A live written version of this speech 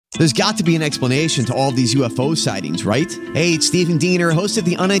There's got to be an explanation to all these UFO sightings, right? Hey, it's Stephen Diener, host of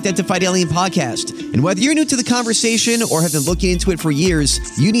the Unidentified Alien Podcast. And whether you're new to the conversation or have been looking into it for years,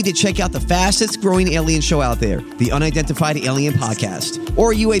 you need to check out the fastest growing alien show out there, the Unidentified Alien Podcast,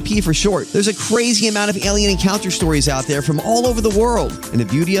 or UAP for short. There's a crazy amount of alien encounter stories out there from all over the world. And the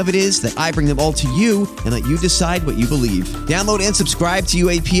beauty of it is that I bring them all to you and let you decide what you believe. Download and subscribe to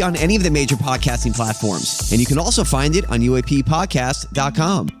UAP on any of the major podcasting platforms. And you can also find it on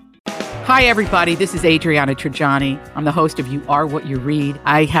UAPpodcast.com. Hi, everybody. This is Adriana Trajani. I'm the host of You Are What You Read.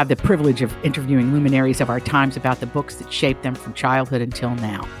 I have the privilege of interviewing luminaries of our times about the books that shaped them from childhood until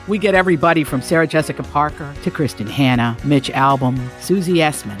now. We get everybody from Sarah Jessica Parker to Kristen Hanna, Mitch Albom, Susie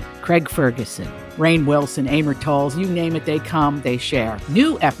Essman, Craig Ferguson, Rainn Wilson, Amor Tolls, you name it, they come, they share.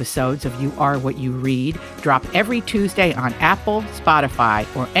 New episodes of You Are What You Read drop every Tuesday on Apple,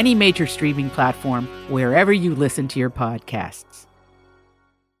 Spotify, or any major streaming platform wherever you listen to your podcasts.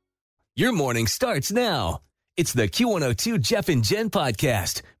 Your morning starts now. It's the Q102 Jeff and Jen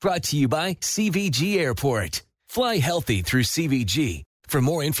podcast brought to you by CVG Airport. Fly healthy through CVG. For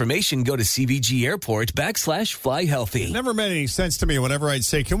more information, go to CVG Airport /fly healthy. It never made any sense to me whenever I'd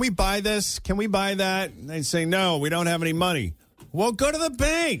say, can we buy this? Can we buy that? And they'd say, no, we don't have any money. Well, go to the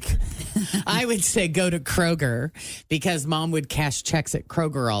bank. I would say go to Kroger because Mom would cash checks at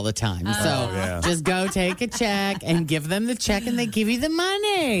Kroger all the time. Just go take a check and give them the check and they give you the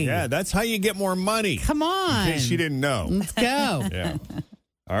money. Yeah, that's how you get more money. Come on. In case you didn't know. Let's go. Yeah.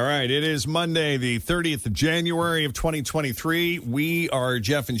 All right, it is Monday, the 30th of January of 2023. We are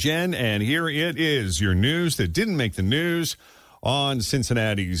Jeff and Jen, and here it is, your news that didn't make the news on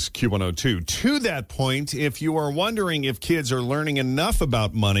Cincinnati's Q102. To that point, if you are wondering if kids are learning enough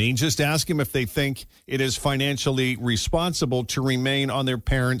about money, just ask them if they think it is financially responsible to remain on their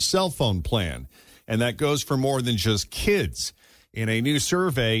parents' cell phone plan. And that goes for more than just kids. In a new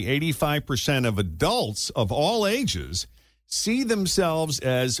survey, 85% of adults of all ages see themselves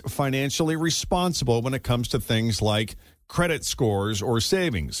as financially responsible when it comes to things like credit scores or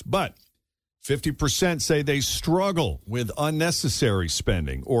savings. But 50% say they struggle with unnecessary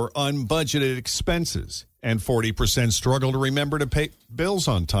spending or unbudgeted expenses. And 40% struggle to remember to pay bills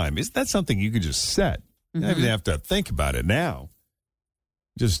on time. Isn't that something you could just set? You don't even have to think about it now.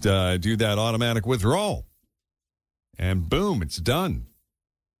 Just do that automatic withdrawal. And boom, it's done.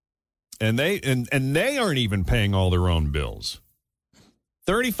 And they aren't even paying all their own bills.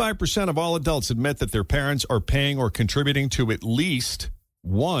 35% of all adults admit that their parents are paying or contributing to at least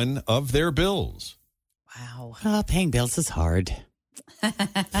one of their bills. Wow. Paying bills is hard.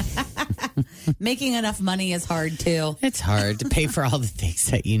 Making enough money is hard, too. It's hard to pay for all the things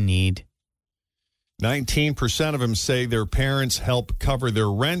that you need. 19% of them say their parents help cover their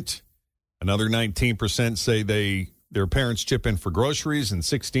rent. Another 19% say their parents chip in for groceries, and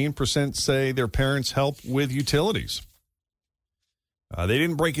 16% say their parents help with utilities. They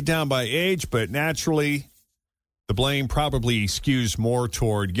didn't break it down by age, but naturally, the blame probably skews more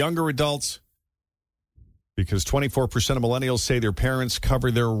toward younger adults because 24% of millennials say their parents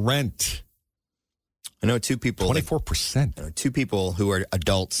cover their rent. I know two people. 24%. Two people who are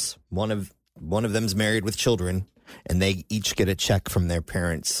adults. One of them's married with children, and they each get a check from their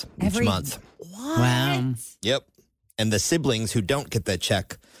parents each month. What? Wow. Yep. And the siblings who don't get that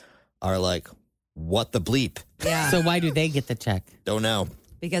check are like, what the bleep? Yeah. So why do they get the check? Don't know.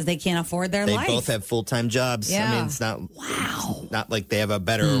 Because they can't afford their They life. both have full-time jobs. Yeah. I mean, it's not like they have a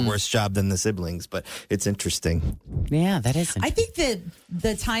better or worse job than the siblings, but it's interesting. Yeah, that is interesting. I think that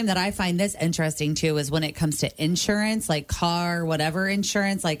the time that I find this interesting, too, is when it comes to insurance, like car, whatever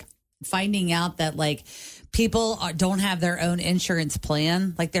insurance, like finding out that, like, people don't have their own insurance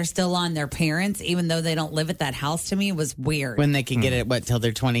plan. Like, they're still on their parents, even though they don't live at that house, to me, was weird. When they can get it, till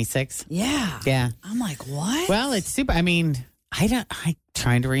they're 26? Yeah. Yeah. I'm like, what? Well, it's super. I mean, I'm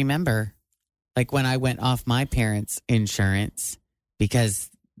trying to remember, like when I went off my parents' insurance because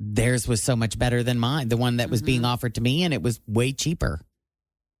theirs was so much better than mine, the one that was being offered to me, and it was way cheaper.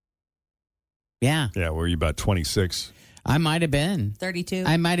 Yeah. Yeah, were you about 26? I might have been. 32.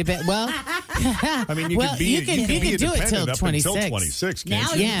 I might have been. Well, I mean, you well, could be you can do it till 26. Until 26, can't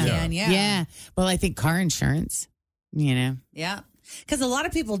Now you? you can, yeah. Yeah. Well, I think car insurance, you know. Yeah. Because a lot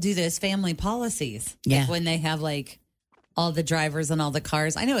of people do those family policies. Yeah. Like when they have like all the drivers and all the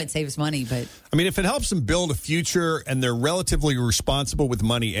cars. I know it saves money, but I mean, if it helps them build a future and they're relatively responsible with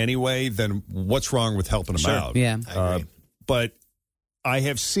money anyway, then what's wrong with helping them out? Yeah. I agree. But I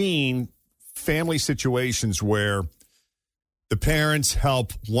have seen family situations where the parents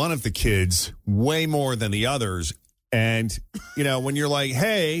help one of the kids way more than the others. And, you know, when you're like,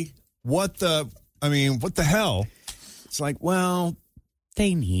 hey, what the hell? It's like, well,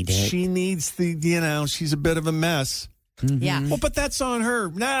 They need it. She needs she's a bit of a mess. Yeah. Well, but that's on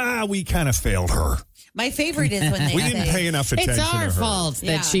her. Nah, we kind of failed her. My favorite is when they We say, didn't pay enough attention It's to her. our fault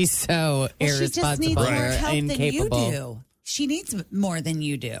that she's so well, she just needs irresponsible more or help incapable. than you do. She needs more than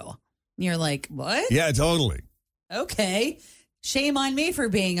you do. And you're like, what? Yeah, totally. Okay. Shame on me for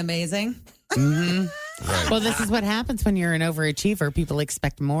being amazing. Right. Well, this is what happens when you're an overachiever. People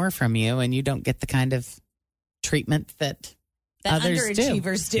expect more from you, and you don't get the kind of treatment that others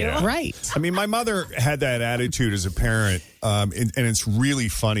underachievers do. Yeah. Right. I mean, my mother had that attitude as a parent, and it's really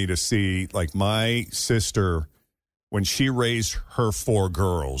funny to see, like, my sister, when she raised her 4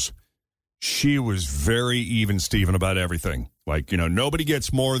 girls, she was very even, Steven, about everything. Like, nobody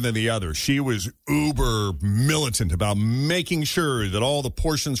gets more than the other. She was uber militant about making sure that all the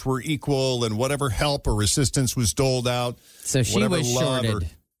portions were equal and whatever help or assistance was doled out. So she whatever was love shorted.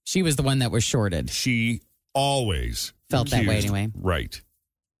 She was the one that was shorted. She always Felt that way accused- anyway. Right.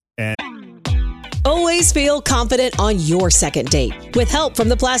 Always feel confident on your second date. With help from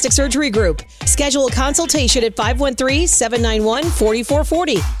the Plastic Surgery Group. Schedule a consultation at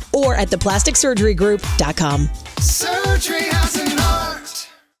 513-791-4440 or at theplasticsurgerygroup.com. Surgery has an art.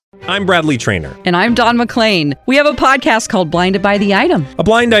 I'm Bradley Trainer. And I'm Don McClain. We have a podcast called Blinded by the Item. A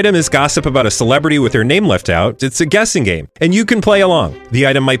blind item is gossip about a celebrity with their name left out. It's a guessing game, and you can play along. The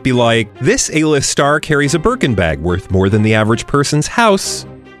item might be like, this A-list star carries a Birkin bag worth more than the average person's house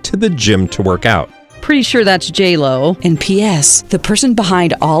to the gym to work out. Pretty sure that's J-Lo. And P.S. the person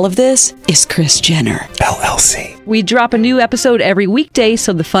behind all of this is Kris Jenner, LLC. We drop a new episode every weekday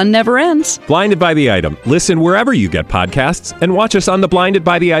so the fun never ends. Blinded by the Item. Listen wherever you get podcasts and watch us on the Blinded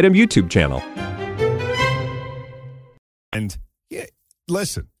by the Item YouTube channel. And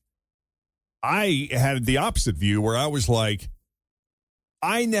listen, I had the opposite view where I was like,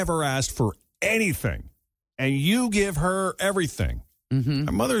 I never asked for anything, and you give her everything. Mm-hmm.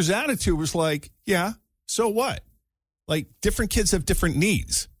 My mother's attitude was like, yeah, so what? Like, different kids have different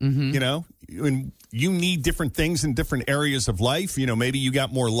needs, and you need different things in different areas of life. Maybe you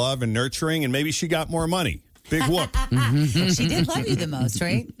got more love and nurturing, and maybe she got more money. Big whoop. She did love you the most,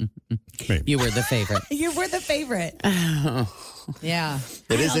 right? Maybe. You were the favorite. You were the favorite. Yeah.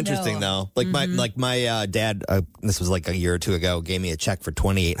 It is interesting though. Like my dad, this was like a year or two ago, gave me a check for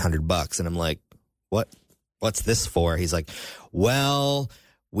 $2,800, and I'm like, what? What's this for? He's like, well,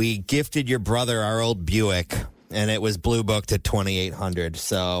 we gifted your brother our old Buick, and it was blue booked at $2,800.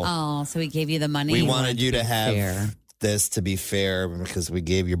 So, so he gave you the money. we wanted you to have fair. this to be fair because we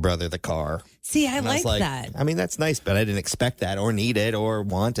gave your brother the car. See, I And like was that. I mean, that's nice, but I didn't expect that or need it or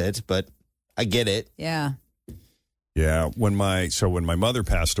want it, but I get it. Yeah. Yeah, when my mother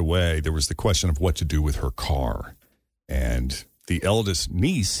passed away, there was the question of what to do with her car. And the eldest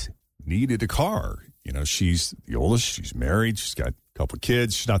niece needed a car. She's the oldest, she's married, she's got a couple of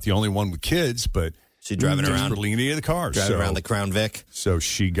kids. She's not the only one with kids, but She's driving around. desperately needed the car. Driving around the Crown Vic. So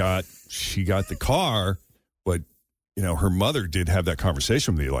she got the car, but her mother did have that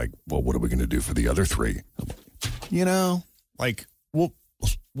conversation with me, like, well, what are we going to do for the other 3? Like, we'll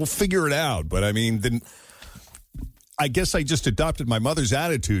figure it out. But I mean, then I guess I just adopted my mother's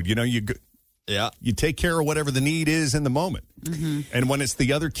attitude. You take care of whatever the need is in the moment. Mm-hmm. And when it's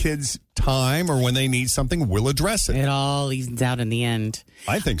the other kid's time or when they need something, we'll address it. It all evens out in the end.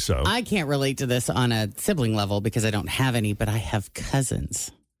 I think so. I can't relate to this on a sibling level because I don't have any, but I have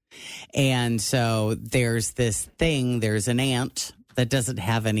cousins. And so there's this thing, there's an aunt that doesn't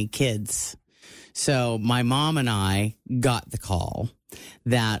have any kids. So my mom and I got the call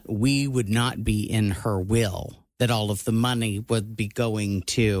that we would not be in her will, that all of the money would be going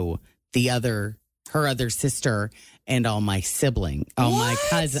to her other sister and all my sibling, all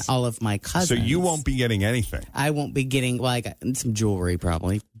of my cousins. So you won't be getting anything. I won't be getting, I got some jewelry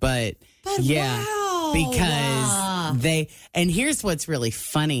probably, but yeah, wow. because and here's what's really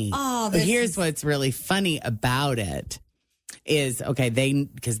funny. Here's what's really funny about it is, okay,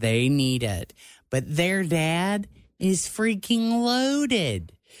 because they need it, but their dad is freaking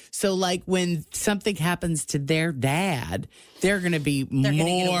loaded. So, like, when something happens to their dad, they're going to be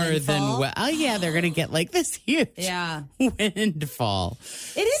more than they're going to get like this huge windfall.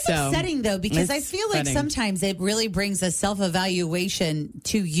 It is upsetting though, because I feel like sometimes it really brings a self-evaluation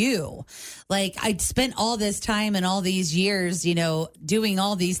to you. Like, I spent all this time and all these years, doing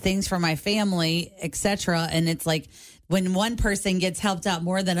all these things for my family, etc. And it's like, when one person gets helped out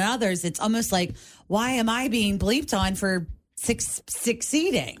more than others, it's almost like, why am I being bleeped on for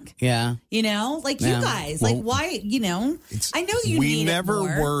succeeding? Yeah. You guys, Well, like, why, I know you we need never it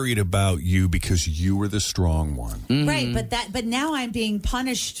more. worried about you because you were the strong one. Right, but now I'm being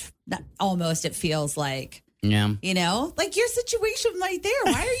punished almost, it feels like. Yeah. You know, like your situation right there.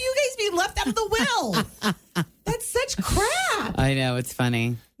 Why are you guys being left out of the will? That's such crap. I know. It's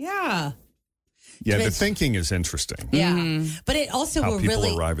funny. Yeah. Yeah, the thinking is interesting. Yeah. But it also How will people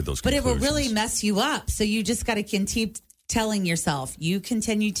really arrive at those But it will really conclusions. mess you up. So you just got to continue telling yourself you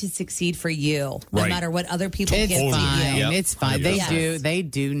continue to succeed for you, no Right. matter what other people It's give fine. to you. Yep. It's fine. Yes. They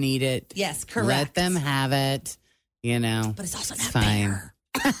do need it. Yes, correct. Let them have it. You know. But it's also not fine. fair.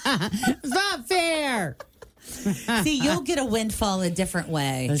 It's not fair. See, you'll get a windfall a different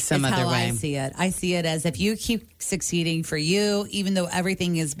way. Some It's other how I way. see it. I see it as if you keep succeeding for you, even though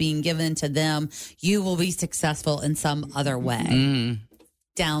everything is being given to them, you will be successful in some other way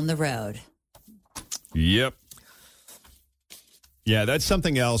down the road. Yep. Yeah, that's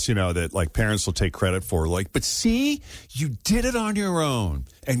something else, that like parents will take credit for. Like, but see, you did it on your own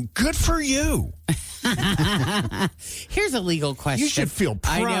and good for you. Here's a legal question. You should feel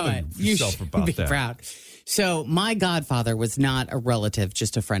proud I know it. of You yourself should about be that. proud. So my godfather was not a relative,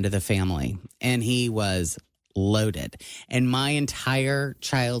 just a friend of the family, and he was loaded. And my entire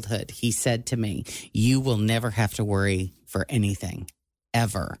childhood, he said to me, "You will never have to worry for anything,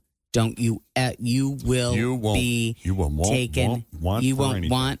 ever. Don't you? You will You won't- be you won't taken. want you for won't anything.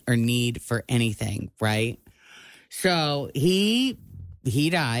 want or need for anything, right?" So he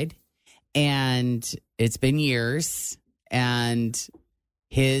died, and it's been years, and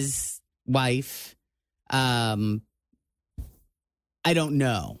his wife, I don't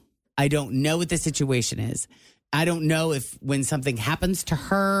know. I don't know what the situation is. I don't know if when something happens to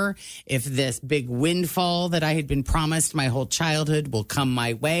her, if this big windfall that I had been promised my whole childhood will come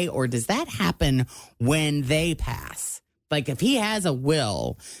my way, or does that happen when they pass? Like if he has a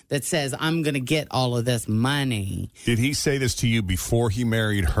will that says, I'm going to get all of this money. Did he say this to you before he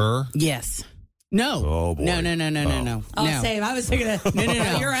married her? Yes. No. Oh, boy. No. Oh, no. same. I was thinking of, No.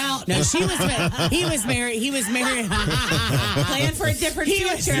 you're out. No, he was married. He was married. Plan for a different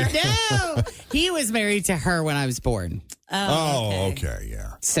future. He was married to her when I was born. Oh, okay,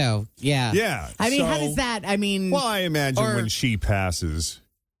 yeah. So, yeah. Yeah. I mean, how so- does that, I mean. Well, I imagine or- when she passes,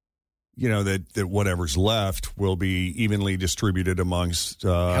 that whatever's left will be evenly distributed amongst.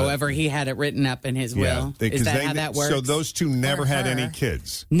 however he had it written up in his will. Is that how that works? So those two never Or had her. any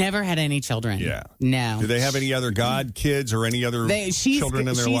kids. Never had any children. Yeah. No. Do they have any other god kids or any other children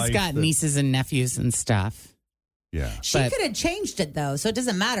in their life? She's got that- nieces and nephews and stuff. Yeah. She But- could have changed it, though, so it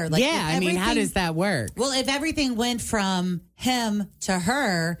doesn't matter. Like, yeah, if I mean, how everything- does that work? Well, if everything went from him to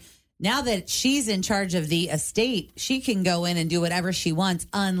her, now that she's in charge of the estate, she can go in and do whatever she wants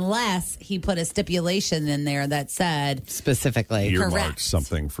unless he put a stipulation in there that said, Specifically. Earmarked Correct.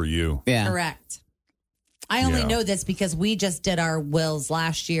 something for you. Yeah. correct. I only Yeah. know this because we just did our wills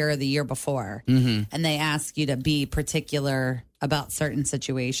last year or the year before, and they ask you to be particular about certain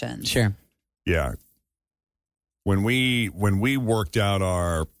situations. Sure. Yeah. When we worked out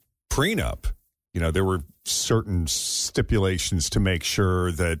our prenup, there were certain stipulations to make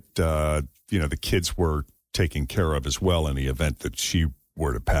sure that the kids were taken care of as well in the event that she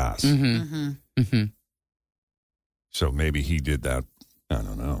were to pass. So maybe he did that. I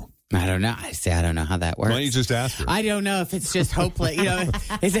don't know. I don't know. I don't know how that works. Why don't you just ask her? I don't know if it's just hopeless.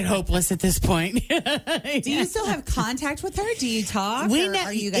 Is it hopeless at this point? Do you still have contact with her? Do you talk? Or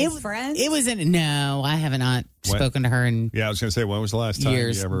are you guys friends? It wasn't. No, I have not What? spoken to her in Yeah, I was going to say, when was the last time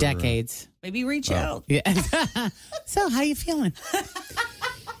years, you ever... decades. Maybe reach out. Yeah. So, how you feeling?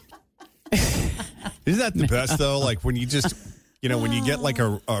 Isn't that the best, though? Like, when you just... when you get like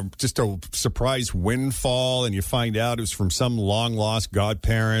just a surprise windfall and you find out it was from some long-lost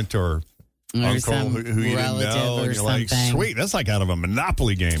godparent or uncle some who you didn't relative know. or And you're like, something. sweet, that's like out of a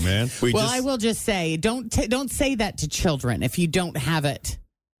Monopoly game, man. I will just say, don't say that to children if you don't have it.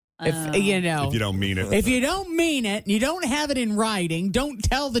 If you don't mean it. If you don't mean it, you don't have it in writing. Don't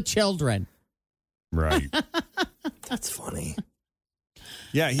tell the children. Right. That's funny.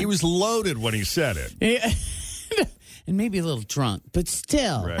 Yeah, he was loaded when he said it. And maybe a little drunk, but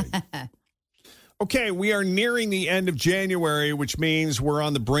still. Right. Okay, we are nearing the end of January, which means we're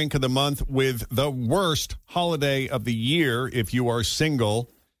on the brink of the month with the worst holiday of the year if you are single.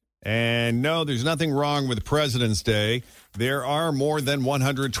 And no, there's nothing wrong with President's Day. There are more than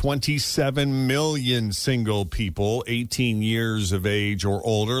 127 million single people, 18 years of age or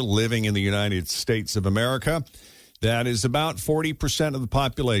older, living in the United States of America. That is about 40% of the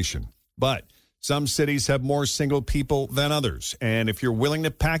population. But some cities have more single people than others. And if you're willing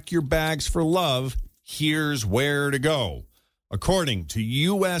to pack your bags for love, here's where to go. According to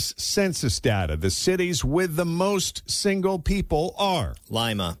U.S. Census data, the cities with the most single people are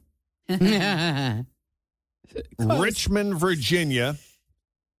Lima, Richmond, Virginia,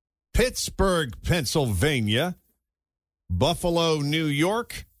 Pittsburgh, Pennsylvania, Buffalo, New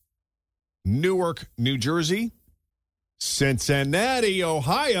York, Newark, New Jersey, Cincinnati,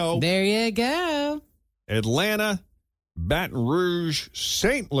 Ohio. There you go. Atlanta, Baton Rouge,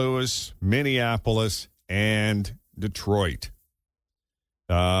 St. Louis, Minneapolis, and Detroit.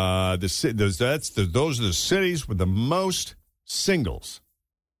 Those are the cities with the most singles.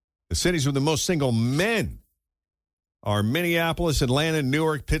 The cities with the most single men are Minneapolis, Atlanta,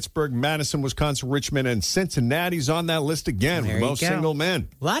 Newark, Pittsburgh, Madison, Wisconsin, Richmond, and Cincinnati's on that list again with the most single men.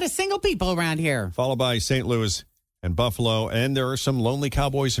 A lot of single people around here. Followed by St. Louis and Buffalo, and there are some lonely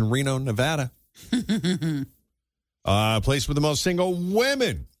cowboys in Reno, Nevada. Place with the most single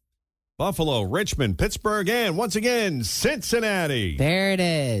women. Buffalo, Richmond, Pittsburgh, and once again, Cincinnati. There it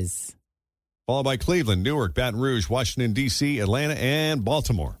is. Followed by Cleveland, Newark, Baton Rouge, Washington, D.C., Atlanta, and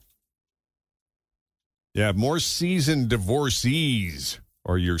Baltimore. Yeah, more seasoned divorcees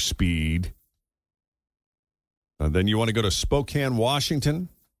are your speed. Then you want to go to Spokane, Washington,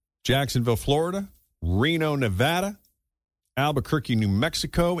 Jacksonville, Florida, Reno, Nevada, Albuquerque, New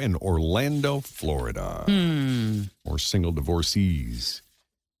Mexico, and Orlando, Florida. More single divorcees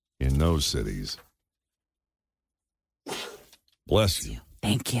in those cities. Bless you.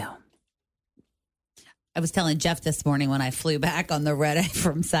 Thank you. I was telling Jeff this morning when I flew back on the red eye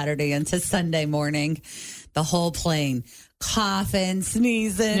from Saturday into Sunday morning, the whole plane coughing,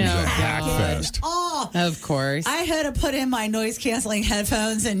 sneezing. Hackfest. Oh, of course. I had to put in my noise canceling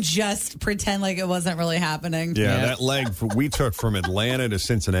headphones and just pretend like it wasn't really happening. Yeah, that leg we took from Atlanta to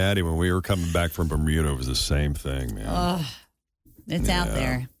Cincinnati when we were coming back from Bermuda was the same thing, man. Oh, it's out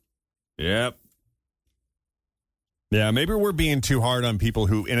there. Yep. Yeah, maybe we're being too hard on people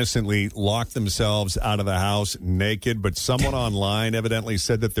who innocently lock themselves out of the house naked, but someone online evidently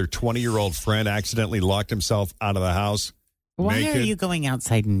said that their 20-year-old friend accidentally locked himself out of the house Why naked. are you going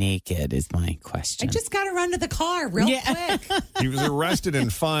outside naked is my question. I just got to run to the car real quick. He was arrested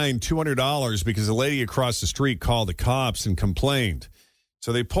and fined $200 because a lady across the street called the cops and complained.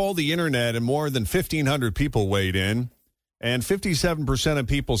 So they polled the internet and more than 1,500 people weighed in. And 57% of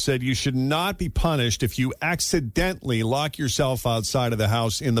people said you should not be punished if you accidentally lock yourself outside of the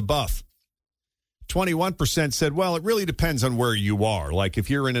house in the buff. 21% said, well, it really depends on where you are. Like if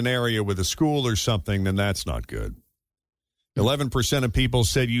you're in an area with a school or something, then that's not good. 11% of people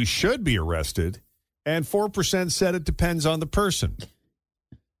said you should be arrested. And 4% said it depends on the person.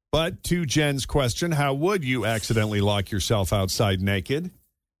 But to Jen's question, how would you accidentally lock yourself outside naked?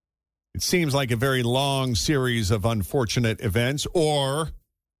 It seems like a very long series of unfortunate events, or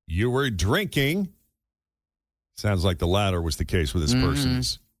you were drinking. Sounds like the latter was the case with this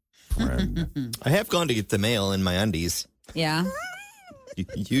person's friend. I have gone to get the mail in my undies. Yeah.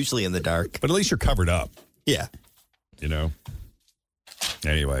 Usually in the dark. But at least you're covered up. Yeah. You know?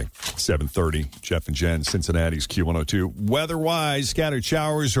 Anyway, 7:30, Jeff and Jen, Cincinnati's Q102. Weather-wise, scattered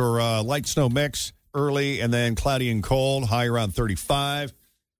showers or light snow mix early, and then cloudy and cold, high around 35.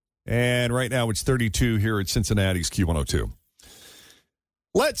 And right now it's 32 here at Cincinnati's Q102.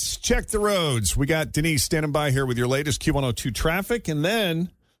 Let's check the roads. We got Denise standing by here with your latest Q102 traffic. And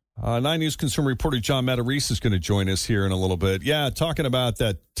then 9 News consumer reporter John Matarese is going to join us here in a little bit. Yeah, talking about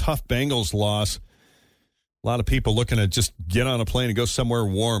that tough Bengals loss. A lot of people looking to just get on a plane and go somewhere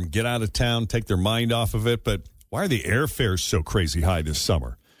warm, get out of town, take their mind off of it. But why are the airfares so crazy high this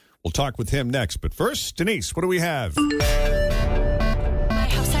summer? We'll talk with him next. But first, Denise, what do we have?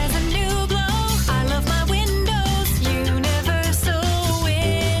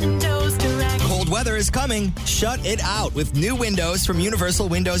 Weather is coming. Shut it out with new windows from Universal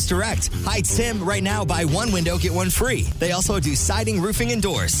Windows Direct. Hi, it's Tim. Right now, buy one window, get one free. They also do siding, roofing, and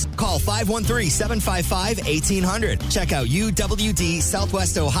doors. Call 513-755-1800. Check out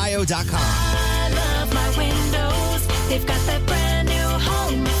uwdsouthwestohio.com. I love my windows. They've got that brand new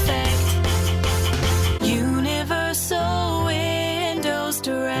home effect. Universal Windows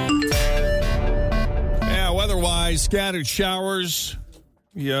Direct. Yeah, weather-wise, scattered showers.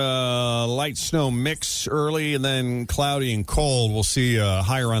 Light snow mix early and then cloudy and cold. We'll see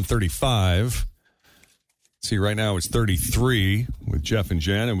higher on 35. See, right now it's 33 with Jeff and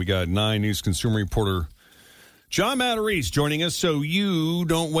Jen, and we got 9 News consumer reporter John Matarese joining us so you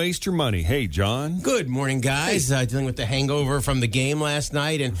don't waste your money. Hey, John. Good morning, guys. Dealing with the hangover from the game last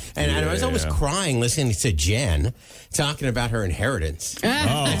night. And I was almost crying listening to Jen talking about her inheritance.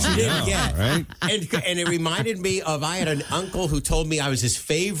 That she didn't get. Right? And it reminded me of I had an uncle who told me I was his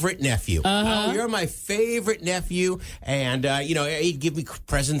favorite nephew. Oh, you're my favorite nephew. And, he'd give me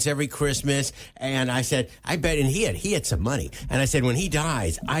presents every Christmas. And I said, I bet, and he had some money. And I said, when he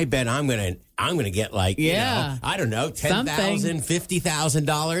dies, I bet I'm going to I'm going to get like, Yeah. I don't know, Something. $10,000,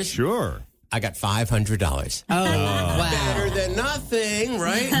 $50,000. Sure. I got $500. Oh, wow. Better than nothing,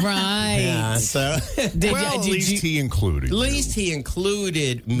 right? Right. Yeah, so At least he included At you. least he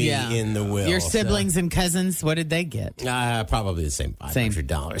included me in the will. Your siblings and cousins, what did they get? Probably the same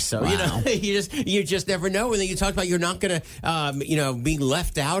 $500. So Wow. you just never know. And then you talked about you're not going to be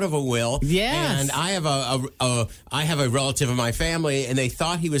left out of a will. Yes. And I have a relative in my family, and they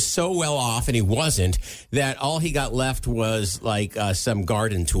thought he was so well off, and he wasn't. That all he got left was like some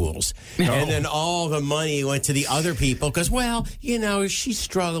garden tools. And then all the money went to the other people because, she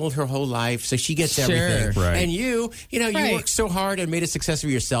struggled her whole life, so she gets everything. Right. And you worked so hard and made a success of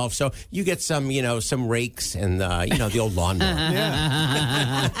yourself, so you get some rakes and, the old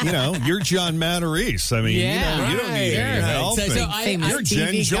lawnmower. You're John Matarese. I mean, you don't need any help. You're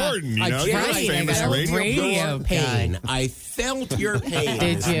Jen Jordan. You're a famous radio pain. I felt your pain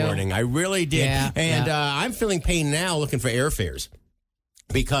this morning. I really did. Yeah, and I'm feeling pain now looking for airfares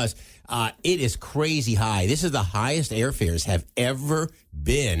because it is crazy high. This is the highest airfares have ever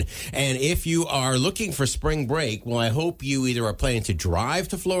been. And if you are looking for spring break, well, I hope you either are planning to drive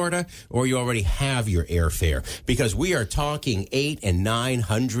to Florida or you already have your airfare, because we are talking $800 and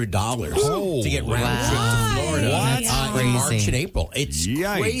 $900 to get round trip to Florida in March and April. It's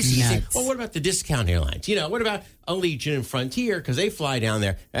crazy. You say, well, what about the discount airlines? What about Allegiant and Frontier? Because they fly down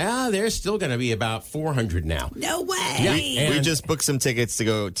there. They're still going to be about $400 now. No way. Yeah, we just booked some tickets to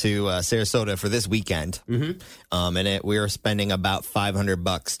go to Sarasota for this weekend. And we are spending about $500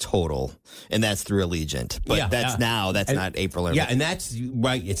 total, and that's through Allegiant. But that's not April or May. And that's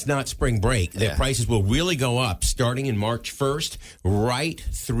right. It's not spring break. The prices will really go up starting in March 1st right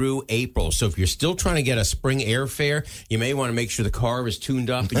through April. So if you're still trying to get a spring airfare, you may want to make sure the car is tuned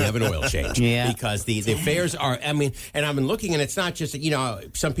up and you have an oil change. Because the fares are, and I've been looking, and it's not just,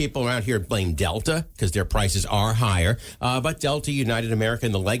 some people around here blame Delta because their prices are higher. But Delta, United America,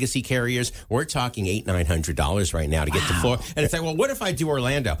 and the legacy carriers, we're talking $800-900 right now to get to Florida. And it's like, well, what if I do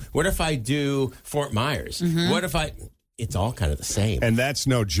Orlando? What if I do Fort Myers? What if it's all kind of the same. And that's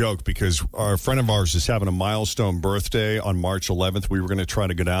no joke, because a friend of ours is having a milestone birthday on March 11th. We were going to try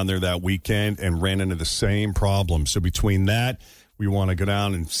to go down there that weekend and ran into the same problem. So between that, we want to go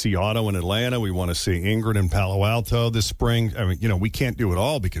down and see Otto in Atlanta. We want to see Ingrid in Palo Alto this spring. I mean, we can't do it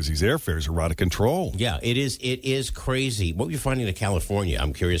all because these airfares are out of control. Yeah, it is crazy. What were you finding in California?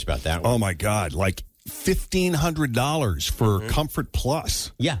 I'm curious about that one. Oh, my God. Like $1,500 for Comfort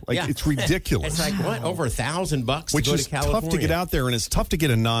Plus. It's ridiculous. It's like, what, over $1,000 Which to go is to California? tough to get out there, and it's tough to get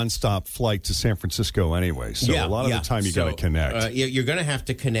a nonstop flight to San Francisco anyway. So a lot of the time you got to connect. You're going to have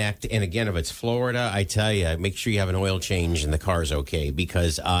to connect. And again, if it's Florida, I tell you, make sure you have an oil change and the car's okay,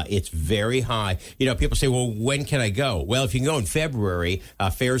 because it's very high. People say, well, when can I go? Well, if you can go in February,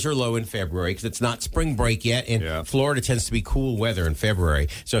 fares are low in February because it's not spring break yet. And Florida tends to be cool weather in February.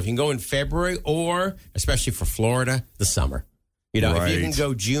 So if you can go in February, or especially for Florida, the summer. If you can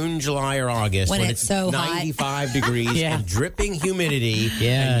go June, July, or August when it's so 95 degrees and dripping humidity,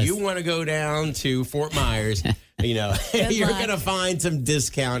 and you want to go down to Fort Myers, you're going to find some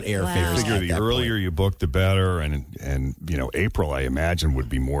discount airfares. I figure the earlier you book, the better. And April, I imagine, would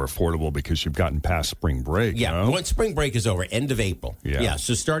be more affordable because you've gotten past spring break. Yeah, once spring break is over, end of April. Yeah,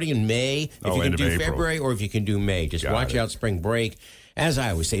 so starting in May, if you can do February or if you can do May, just watch out spring break. As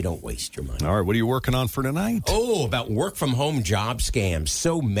I always say, don't waste your money. All right, what are you working on for tonight? Oh, about work-from-home job scams.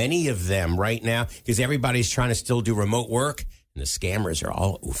 So many of them right now because everybody's trying to still do remote work, and the scammers are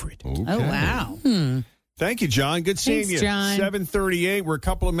all over it. Okay. Oh, wow. Thank you, John. Good seeing you. John. 7:38. We're a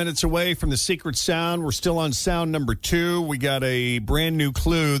couple of minutes away from the secret sound. We're still on sound number 2. We got a brand new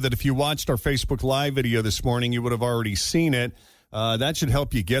clue that if you watched our Facebook Live video this morning, you would have already seen it. That should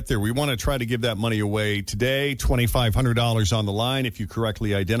help you get there. We want to try to give that money away today. $2,500 on the line if you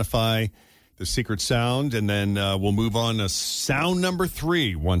correctly identify the secret sound. And then we'll move on to sound number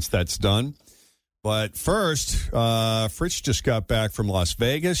 3 once that's done. But first, Fritz just got back from Las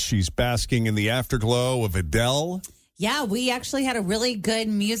Vegas. She's basking in the afterglow of Adele. Yeah, we actually had a really good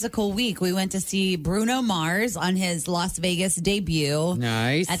musical week. We went to see Bruno Mars on his Las Vegas debut.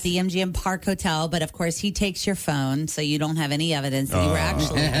 Nice. At the MGM Park Hotel. But of course, he takes your phone, so you don't have any evidence that you were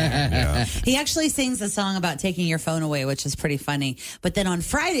actually there. He actually sings a song about taking your phone away, which is pretty funny. But then on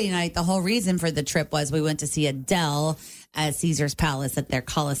Friday night, the whole reason for the trip was we went to see Adele at Caesar's Palace at their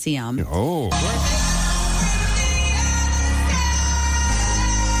Coliseum. Oh.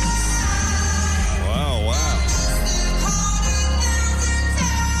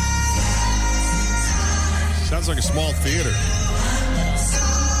 Sounds like a small theater.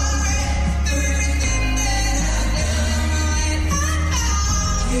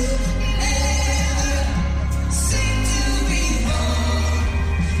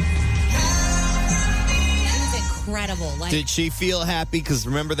 Did she feel happy? Because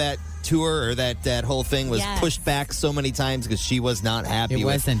remember that tour or that whole thing was Yes. pushed back so many times because she was not happy It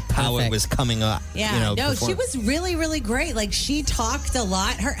with wasn't how it perfect. was coming up. Yeah, she was really, really great. Like, she talked a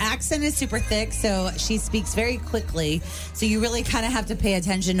lot. Her accent is super thick, so she speaks very quickly. So you really kind of have to pay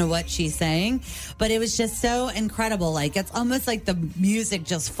attention to what she's saying. But it was just so incredible. Like, it's almost like the music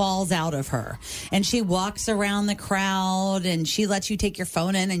just falls out of her. And she walks around the crowd, and she lets you take your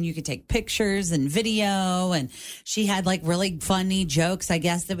phone in, and you can take pictures and video. And she had, like, really funny jokes. I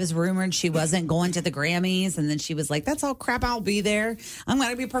guess it was rumored she wasn't going to the Grammys. And then she was like, that's all crap. I'll be there. I'm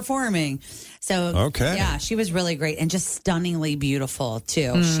going to be performing. So, Okay. yeah, she was really great and just stunningly beautiful,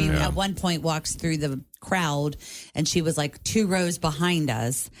 too. She, at one point, walks through the crowd, and she was like 2 rows behind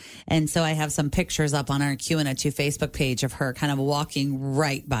us. And so I have some pictures up on our Q102 Facebook page of her kind of walking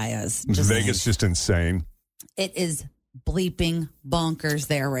right by us. Is Vegas just insane? It is bleeping bonkers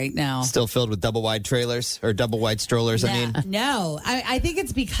there right now. Still filled with double wide trailers or double wide strollers. I mean, No, I think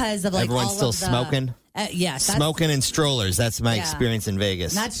it's because of like everyone's all still of the, smoking. Yes, that's- Smoking and strollers. That's my Yeah. experience in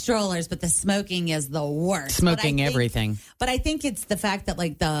Vegas. Not strollers, but the smoking is the worst. But I Smoking think- everything. But I think it's the fact that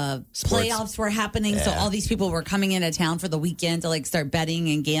like the Sports. playoffs were happening, so all these people were coming into town for the weekend to like start betting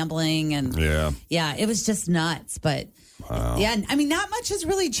and gambling, and Yeah. it was just nuts. But yeah, I mean, not much has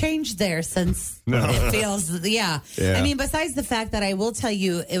really changed there since it feels. Yeah. I mean, besides the fact that I will tell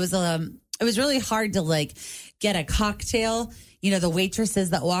you, it was really hard to like get a cocktail. You know, the waitresses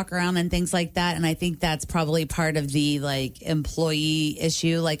that walk around and things like that. And I think that's probably part of the like employee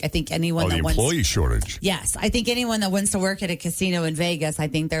issue. Like, I think anyone the that wants. employee shortage. Yes, I think anyone that wants to work at a casino in Vegas, I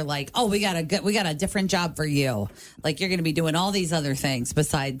think they're like, oh, we got a different job for you. Like, you're going to be doing all these other things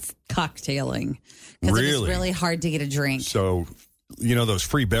besides cocktailing, because it was Really? really hard to get a drink. So, you know, those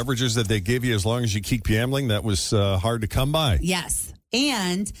free beverages that they give you as long as you keep gambling, that was hard to come by. Yes,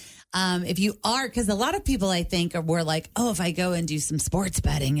 and if you are, because a lot of people I think were like, oh, if I go and do some sports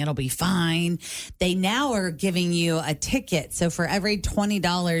betting, it'll be fine. They now are giving you a ticket. So for every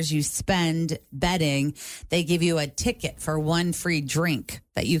 $20 you spend betting, they give you a ticket for one free drink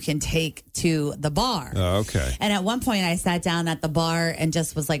that you can take to the bar. Okay. And at one point I sat down at the bar and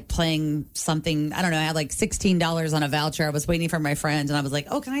just was like playing something. I don't know. I had like $16 on a voucher. I was waiting for my friend and I was like,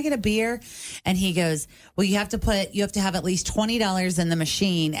 oh, can I get a beer? And he goes, well, you have to have at least $20 in the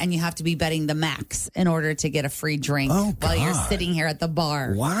machine and you have to be betting the max in order to get a free drink while you're sitting here at the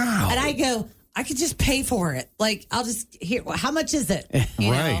bar. Wow. And I go, I could just pay for it. Like, I'll just how much is it?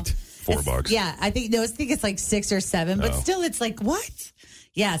 You Right. know? $4. Yeah, I think it's like 6 or 7, but still it's like, what?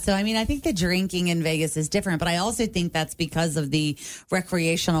 Yeah, so I mean, I think the drinking in Vegas is different, but I also think that's because of the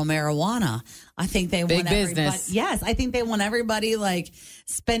recreational marijuana. I think they Big want business. everybody. Yes, I think they want everybody like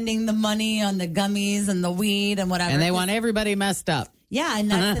spending the money on the gummies and the weed and whatever. And they want everybody messed up. Yeah, and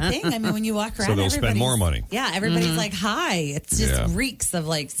that's the thing. I mean, when you walk around, So they'll spend more money. Yeah, everybody's like high. It's just reeks of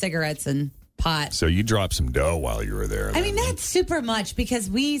like cigarettes and pot. So you dropped some dough while you were there. I mean, not super much because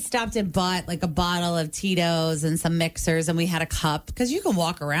we stopped and bought like a bottle of Tito's and some mixers and we had a cup because you can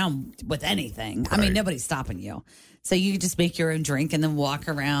walk around with anything. I mean, Right. nobody's stopping you. So you just make your own drink and then walk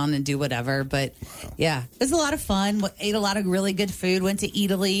around and do whatever. But yeah, it was a lot of fun. Ate a lot of really good food. Went to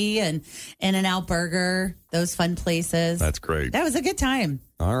Italy and In-N-Out Burger, those fun places. That's great. That was a good time.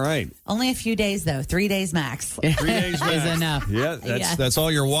 All right. Only a few days though, 3 days max. 3 days Is max. enough. Yeah, that's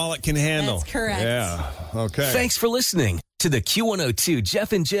all your wallet can handle. That's correct. Yeah. Okay. Thanks for listening to the Q102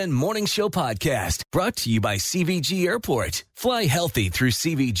 Jeff and Jen Morning Show podcast, brought to you by CVG Airport. Fly healthy through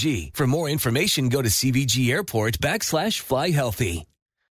CVG. For more information, go to CVG Airport /fly healthy.